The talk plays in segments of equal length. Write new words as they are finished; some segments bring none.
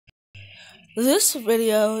This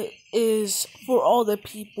video is for all the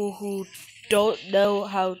people who don't know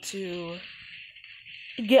how to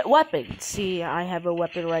get weapons. See, I have a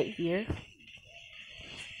weapon right here.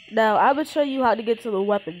 Now, I'm going to show you how to get to the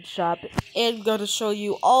weapon shop and going to show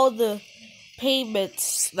you all the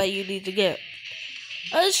payments that you need to get.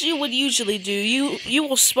 As you would usually do, you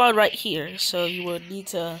will spawn right here. So you would need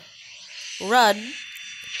to run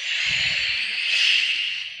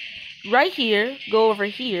right here, go over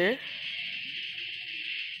here.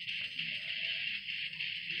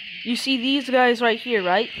 You see these guys right here,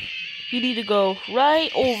 right? You need to go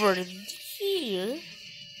right over here.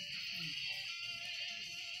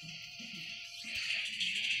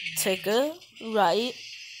 Take a right.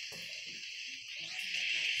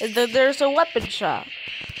 And then there's a weapon shop.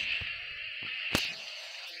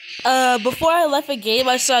 Before I left the game,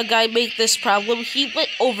 I saw a guy make this problem. He went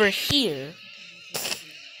over here.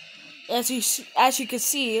 As you can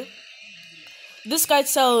see, this guy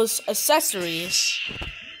sells accessories.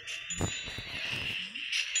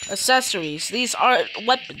 These aren't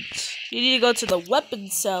weapons. You need to go to the weapon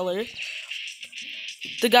seller.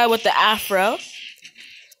 The guy with the afro.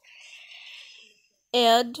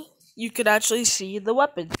 And you can actually see the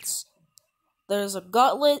weapons. There's a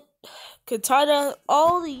gauntlet, katana.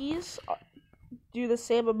 All these do the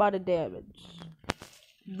same amount of damage.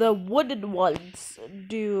 The wooden ones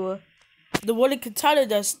do... The wooden katana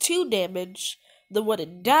does 2 damage. The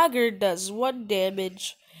wooden dagger does 1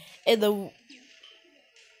 damage. And the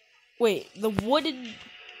wooden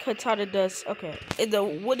katana does... Okay. And the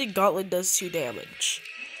wooden gauntlet does 2 damage.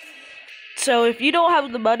 So if you don't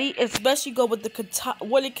have the money, it's best you go with the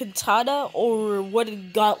wooden katana or wooden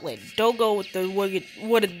gauntlet. Don't go with the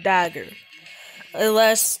wooden dagger.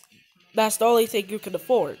 Unless that's the only thing you can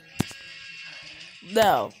afford.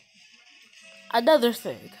 Now, another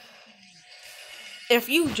thing. If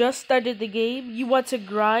you just started the game, you want to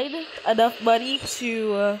grind enough money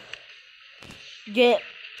to get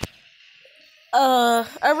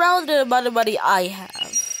around the amount of money I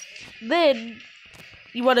have. Then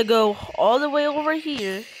you want to go all the way over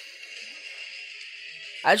here,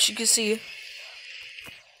 as you can see.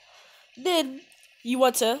 Then you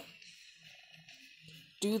want to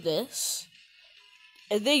do this,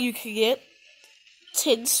 and then you can get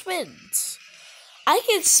 10 spins. I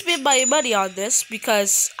can spend my money on this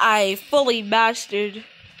because I fully mastered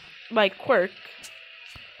my quirk.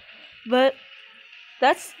 But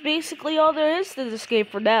that's basically all there is to this game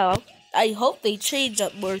for now. I hope they change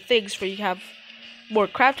up more things for you to have more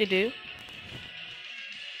crap to do.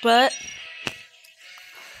 But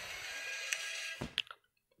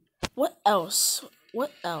what else?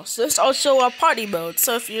 There's also a party mode,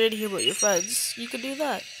 so if you're in here with your friends, you can do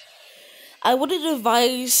that. I wouldn't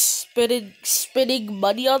advise spending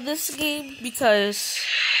money on this game because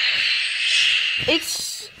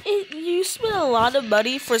you spend a lot of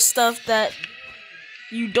money for stuff that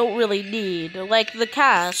you don't really need, like the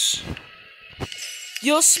cash.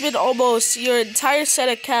 You'll spend almost your entire set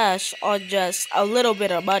of cash on just a little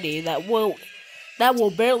bit of money that will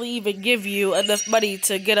barely even give you enough money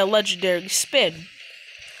to get a legendary spin.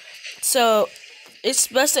 So it's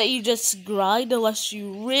best that you just grind unless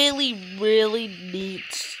you really need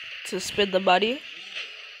to spend the money.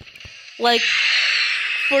 Like,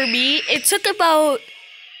 for me, it took about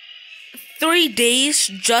 3 days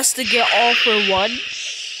just to get all for one.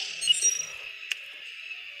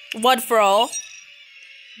 One for all.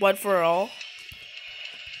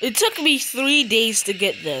 It took me 3 days to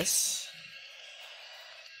get this.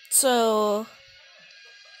 So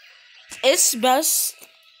it's best...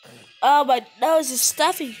 Oh, my nose is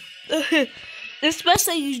stuffy. It's best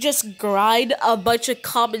that you just grind a bunch of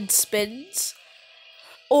common spins,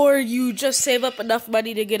 or you just save up enough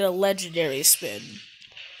money to get a legendary spin.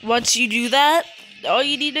 Once you do that, all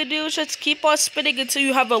you need to do is just keep on spinning until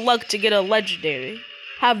you have the luck to get a legendary.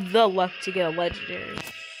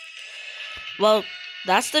 Well,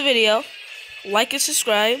 that's the video. Like and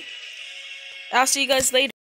subscribe. I'll see you guys later.